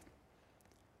victory.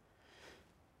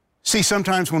 See,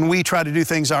 sometimes when we try to do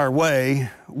things our way,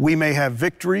 we may have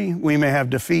victory, we may have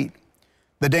defeat.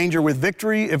 The danger with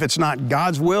victory, if it's not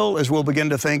God's will, is we'll begin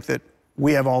to think that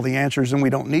we have all the answers and we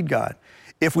don't need God.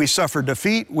 If we suffer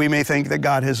defeat, we may think that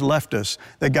God has left us,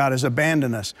 that God has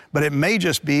abandoned us. But it may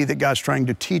just be that God's trying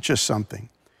to teach us something,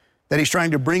 that he's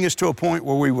trying to bring us to a point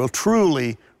where we will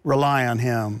truly rely on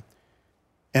him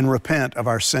and repent of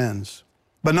our sins.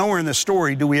 But nowhere in this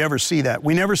story do we ever see that.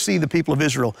 We never see the people of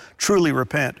Israel truly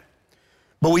repent.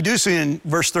 But we do see in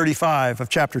verse 35 of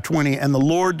chapter 20, and the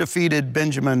Lord defeated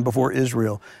Benjamin before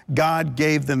Israel. God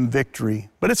gave them victory,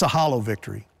 but it's a hollow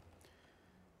victory.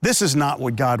 This is not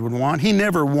what God would want. He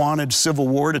never wanted civil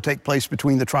war to take place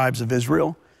between the tribes of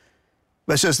Israel.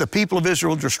 But it says the people of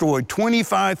Israel destroyed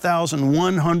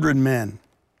 25,100 men,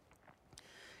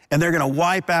 and they're going to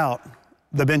wipe out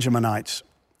the Benjaminites,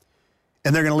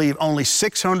 and they're going to leave only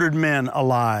 600 men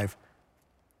alive.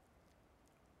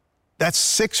 That's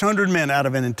 600 men out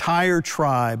of an entire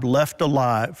tribe left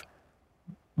alive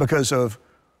because of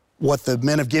what the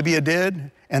men of Gibeah did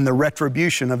and the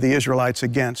retribution of the Israelites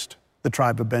against the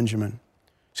tribe of Benjamin.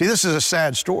 See, this is a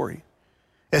sad story.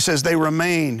 It says they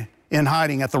remained in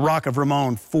hiding at the rock of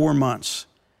Rimmon 4 months.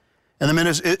 And the men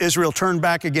of Israel turned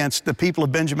back against the people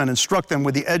of Benjamin and struck them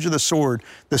with the edge of the sword.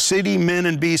 The city, men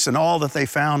and beasts, and all that they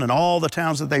found, and all the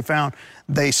towns that they found,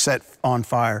 they set on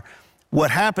fire.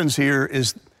 What happens here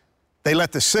is they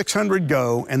let the 600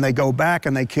 go, and they go back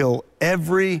and they kill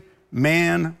every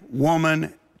man,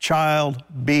 woman, child,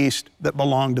 beast that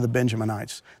belonged to the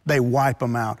Benjaminites. They wipe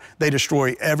them out. They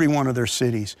destroy every one of their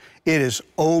cities. It is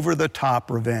over-the-top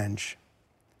revenge.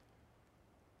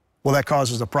 Well, that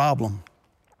causes a problem.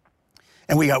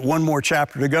 And we got one more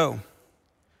chapter to go.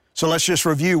 So let's just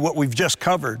review what we've just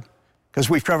covered, because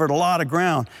we've covered a lot of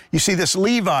ground. You see, this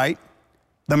Levite,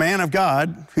 the man of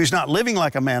God, who's not living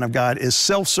like a man of God, is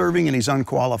self-serving and he's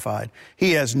unqualified.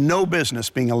 He has no business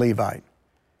being a Levite.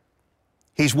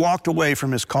 He's walked away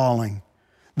from his calling.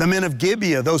 The men of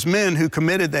Gibeah, those men who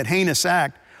committed that heinous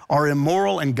act, are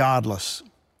immoral and godless.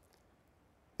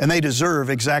 And they deserve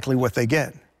exactly what they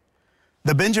get.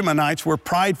 The Benjaminites were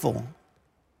prideful.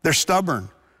 They're stubborn.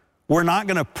 We're not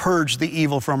going to purge the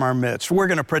evil from our midst. We're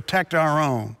going to protect our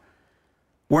own.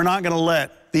 We're not going to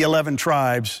let the 11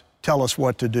 tribes tell us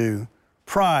what to do.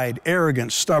 Pride,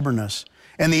 arrogance, stubbornness.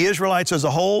 And the Israelites as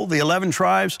a whole, the 11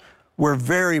 tribes, were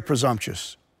very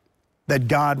presumptuous that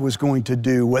God was going to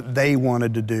do what they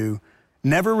wanted to do,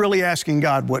 never really asking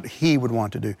God what he would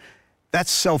want to do.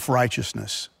 That's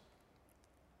self-righteousness.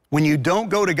 When you don't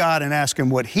go to God and ask him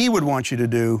what he would want you to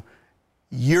do,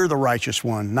 you're the righteous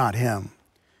one, not him.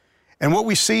 And what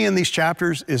we see in these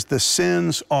chapters is the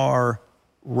sins are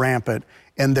rampant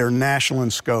and they're national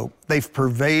in scope. They've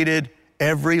pervaded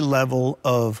every level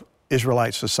of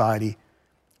Israelite society,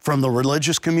 from the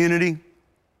religious community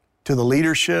to the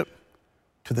leadership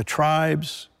to the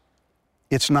tribes.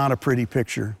 It's not a pretty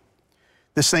picture.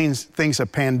 This thing's a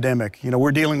pandemic. You know,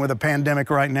 we're dealing with a pandemic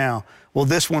right now. Well,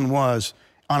 this one was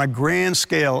on a grand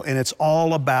scale, and it's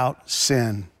all about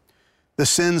sin. The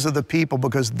sins of the people,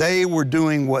 because they were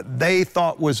doing what they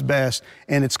thought was best,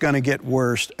 and it's going to get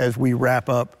worse as we wrap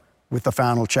up with the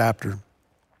final chapter.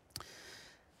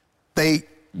 They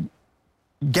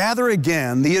gather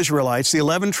again, the Israelites, the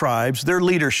 11 tribes, their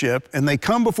leadership, and they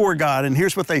come before God, and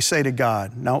here's what they say to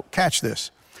God. Now, catch this.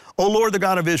 O Lord, the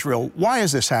God of Israel, why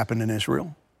has this happened in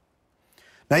Israel?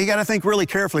 Now, you got to think really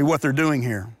carefully what they're doing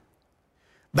here.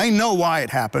 They know why it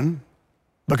happened,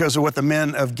 because of what the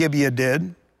men of Gibeah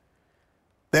did.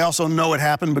 They also know it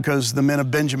happened because the men of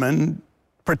Benjamin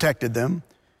protected them.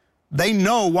 They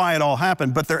know why it all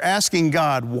happened, but they're asking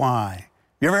God why.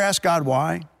 You ever ask God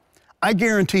why? I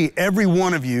guarantee every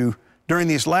one of you during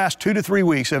these last 2 to 3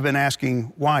 weeks have been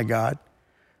asking, why, God?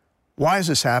 Why is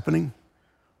this happening?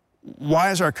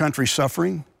 Why is our country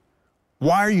suffering?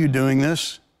 Why are you doing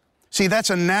this? See, that's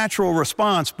a natural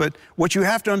response, but what you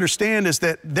have to understand is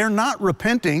that they're not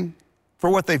repenting for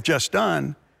what they've just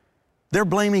done. They're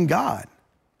blaming God.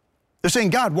 They're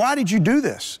saying, God, why did you do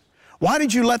this? Why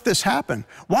did you let this happen?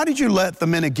 Why did you let the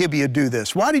men of Gibeah do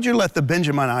this? Why did you let the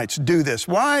Benjaminites do this?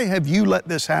 Why have you let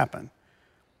this happen?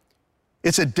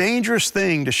 It's a dangerous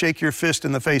thing to shake your fist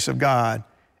in the face of God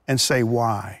and say,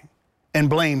 why? And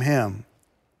blame Him.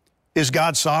 Is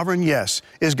God sovereign? Yes.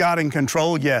 Is God in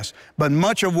control? Yes. But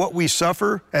much of what we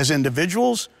suffer as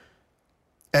individuals,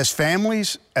 as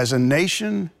families, as a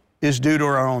nation, is due to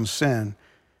our own sin.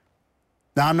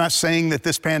 Now, I'm not saying that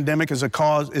this pandemic is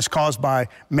caused by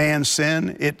man's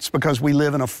sin. It's because we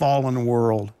live in a fallen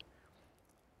world.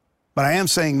 But I am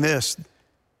saying this,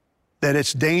 that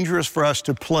it's dangerous for us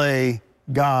to play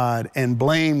God and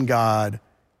blame God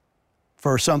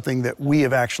for something that we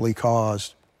have actually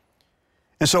caused.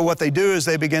 And so what they do is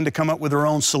they begin to come up with their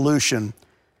own solution.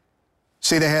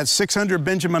 See, they had 600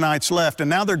 Benjaminites left, and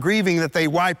now they're grieving that they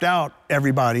wiped out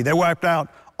everybody. They wiped out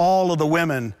all of the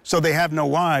women, so they have no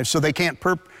wives, so they can't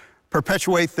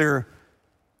perpetuate their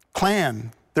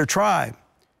clan, their tribe.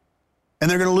 And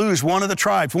they're going to lose one of the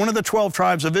tribes, one of the 12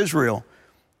 tribes of Israel,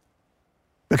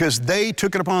 because they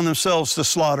took it upon themselves to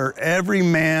slaughter every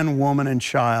man, woman, and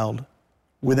child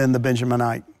within the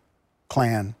Benjaminite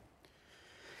clan.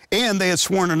 And they had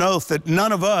sworn an oath that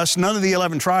none of the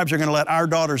 11 tribes are going to let our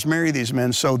daughters marry these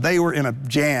men. So they were in a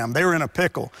jam. They were in a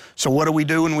pickle. So what do we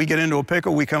do when we get into a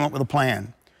pickle? We come up with a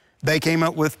plan. They came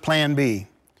up with plan B.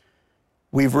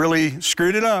 We've really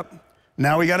screwed it up.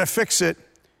 Now we got to fix it.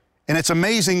 And it's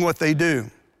amazing what they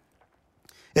do.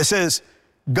 It says,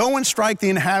 go and strike the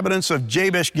inhabitants of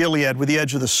Jabesh Gilead with the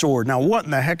edge of the sword. Now what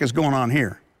in the heck is going on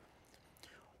here?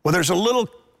 Well, there's a little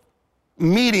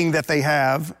meeting that they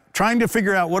have trying to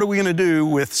figure out what are we going to do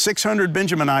with 600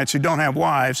 Benjaminites who don't have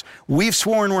wives. We've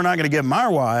sworn we're not going to give them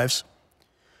our wives.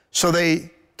 So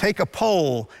they take a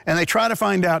poll and they try to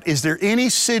find out, is there any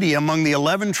city among the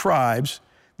 11 tribes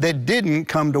that didn't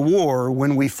come to war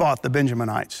when we fought the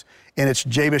Benjaminites? And it's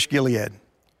Jabesh Gilead.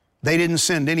 They didn't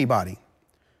send anybody.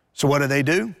 So what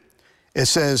do? It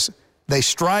says, they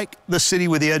strike the city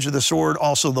with the edge of the sword,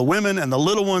 also the women and the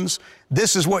little ones.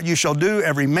 This is what you shall do.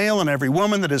 Every male and every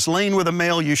woman that is lain with a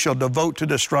male you shall devote to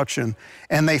destruction.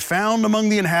 And they found among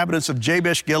the inhabitants of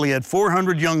Jabesh Gilead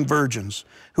 400 young virgins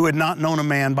who had not known a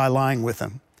man by lying with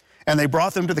them. And they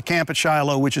brought them to the camp at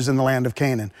Shiloh, which is in the land of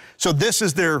Canaan. So this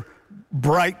is their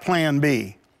bright plan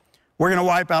B. We're going to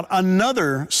wipe out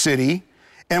another city,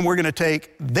 and we're going to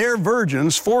take their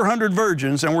virgins, 400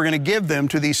 virgins, and we're going to give them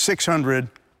to these 600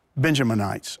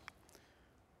 Benjaminites.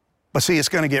 But see, it's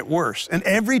going to get worse. And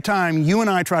every time you and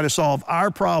I try to solve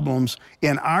our problems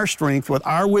in our strength, with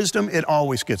our wisdom, it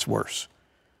always gets worse.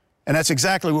 And that's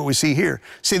exactly what we see here.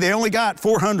 See, they only got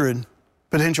 400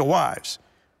 potential wives.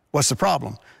 What's the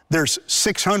problem? There's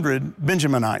 600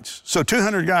 Benjaminites. So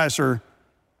 200 guys are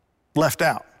left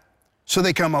out. So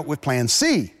they come up with plan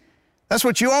C. That's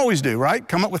what you always do, right?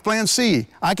 Come up with plan C.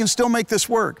 I can still make this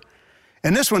work.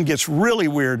 And this one gets really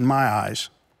weird in my eyes.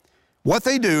 What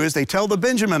they do is they tell the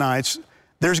Benjaminites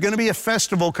there's going to be a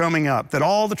festival coming up that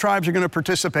all the tribes are going to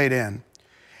participate in.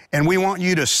 And we want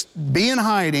you to be in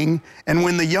hiding, and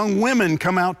when the young women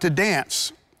come out to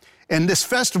dance. And this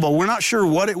festival, we're not sure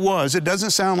what it was. It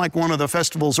doesn't sound like one of the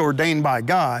festivals ordained by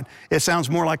God. It sounds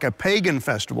more like a pagan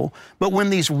festival. But when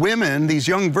these women, these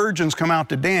young virgins come out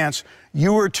to dance,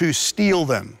 you are to steal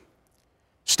them.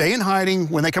 Stay in hiding.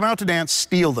 When they come out to dance,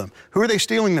 steal them. Who are they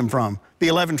stealing them from? The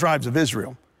 11 tribes of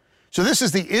Israel. So this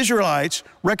is the Israelites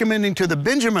recommending to the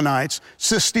Benjaminites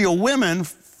to steal women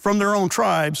from their own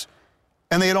tribes,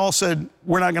 and they had all said,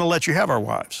 we're not going to let you have our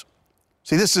wives.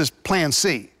 See, this is plan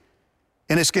C,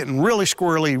 and it's getting really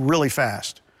squirrely really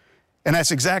fast. And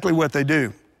that's exactly what they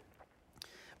do.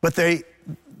 But they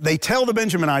tell the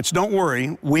Benjaminites, don't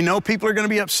worry, we know people are going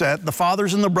to be upset. The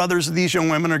fathers and the brothers of these young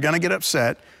women are going to get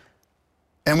upset.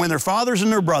 And when their fathers and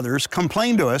their brothers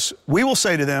complain to us, we will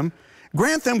say to them,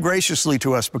 grant them graciously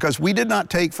to us, because we did not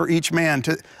take for each man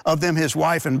of them his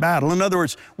wife in battle. In other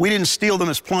words, we didn't steal them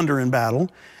as plunder in battle.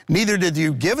 Neither did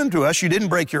you give them to us. You didn't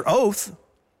break your oath.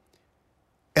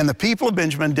 And the people of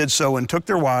Benjamin did so and took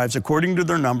their wives according to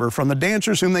their number from the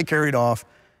dancers whom they carried off.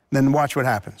 Then watch what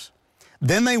happens.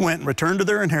 Then they went and returned to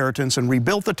their inheritance and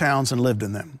rebuilt the towns and lived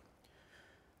in them.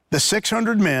 The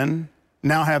 600 men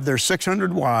now have their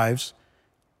 600 wives,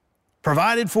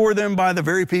 provided for them by the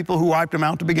very people who wiped them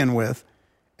out to begin with,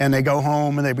 and they go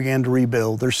home and they began to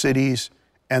rebuild their cities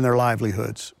and their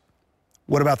livelihoods.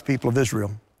 What about the people of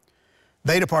Israel?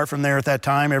 They depart from there at that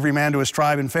time, every man to his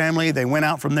tribe and family. They went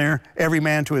out from there, every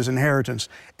man to his inheritance.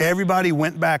 Everybody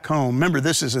went back home. Remember,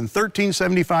 this is in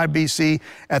 1375 BC,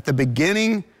 at the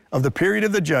beginning of the period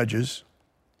of the Judges,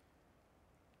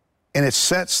 and it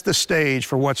sets the stage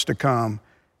for what's to come.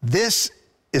 This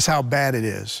is how bad it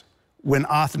is when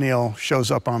Othniel shows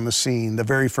up on the scene, the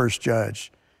very first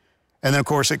judge. And then, of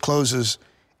course, it closes,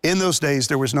 in those days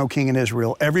there was no king in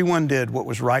Israel. Everyone did what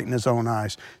was right in his own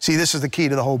eyes. See, this is the key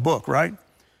to the whole book, right?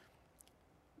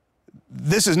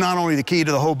 This is not only the key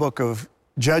to the whole book of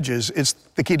Judges, it's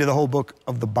the key to the whole book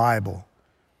of the Bible.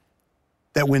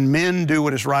 That when men do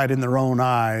what is right in their own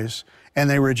eyes, and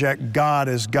they reject God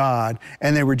as God,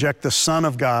 and they reject the Son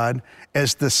of God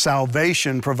as the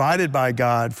salvation provided by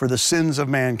God for the sins of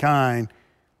mankind,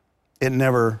 it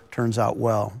never turns out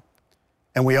well.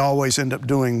 And we always end up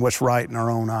doing what's right in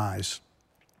our own eyes.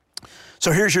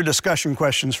 So here's your discussion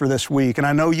questions for this week. And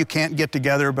I know you can't get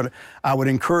together, but I would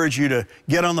encourage you to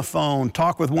get on the phone,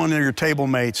 talk with one of your table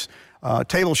mates,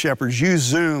 table shepherds, use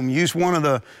Zoom, use one of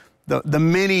the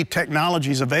many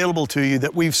technologies available to you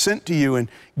that we've sent to you, and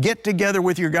get together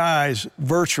with your guys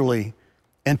virtually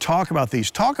and talk about these.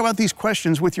 Talk about these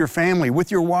questions with your family,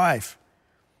 with your wife.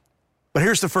 But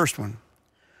here's the first one.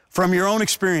 From your own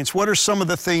experience, what are some of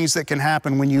the things that can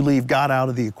happen when you leave God out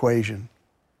of the equation?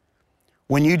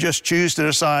 When you just choose to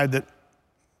decide that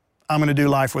I'm going to do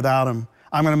life without Him,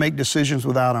 I'm going to make decisions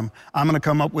without Him, I'm going to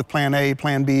come up with plan A,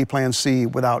 plan B, plan C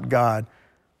without God.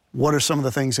 What are some of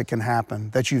the things that can happen,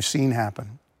 that you've seen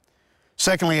happen?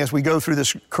 Secondly, as we go through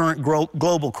this current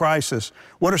global crisis,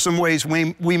 what are some ways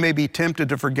we may be tempted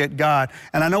to forget God?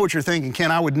 And I know what you're thinking,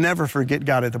 Ken, I would never forget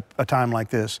God at a time like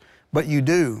this, but you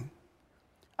do.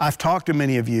 I've talked to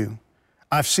many of you.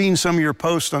 I've seen some of your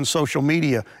posts on social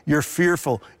media. You're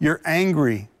fearful, you're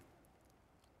angry.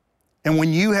 And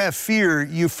when you have fear,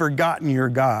 you've forgotten your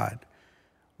God.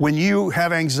 When you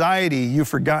have anxiety, you've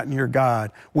forgotten your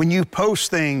God. When you post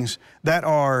things that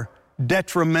are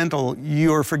detrimental,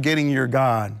 you're forgetting your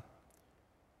God.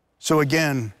 So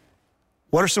again,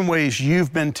 what are some ways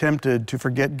you've been tempted to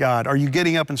forget God? Are you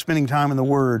getting up and spending time in the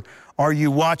Word? Are you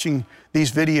watching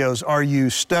these videos? Are you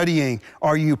studying?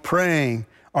 Are you praying?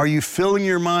 Are you filling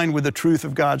your mind with the truth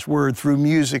of God's Word through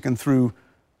music and through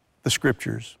the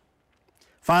Scriptures?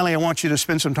 Finally, I want you to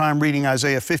spend some time reading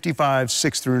Isaiah 55,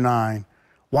 6 through 9.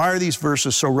 Why are these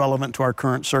verses so relevant to our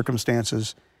current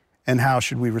circumstances, and how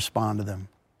should we respond to them?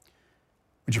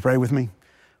 Would you pray with me?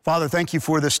 Father, thank you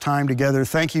for this time together.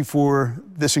 Thank you for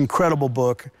this incredible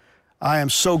book. I am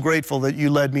so grateful that you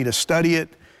led me to study it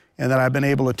and that I've been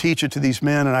able to teach it to these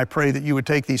men, and I pray that you would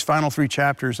take these final 3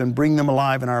 chapters and bring them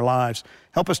alive in our lives.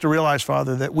 Help us to realize,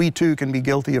 Father, that we too can be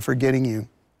guilty of forgetting you,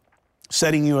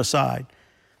 setting you aside,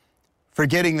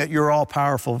 forgetting that you're all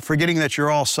powerful, forgetting that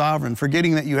you're all sovereign,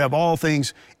 forgetting that you have all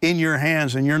things in your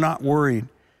hands and you're not worried.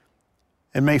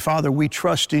 And may, Father, we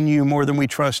trust in you more than we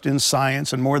trust in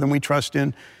science, and more than we trust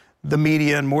in the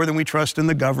media, and more than we trust in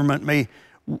the government. May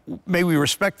we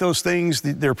respect those things.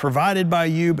 They're provided by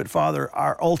you, but Father,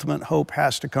 our ultimate hope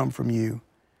has to come from you.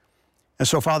 And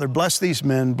so, Father, bless these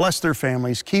men, bless their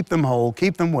families, keep them whole,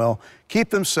 keep them well, keep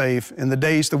them safe in the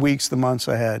days, the weeks, the months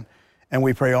ahead. And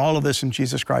we pray all of this in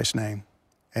Jesus Christ's name.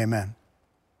 Amen.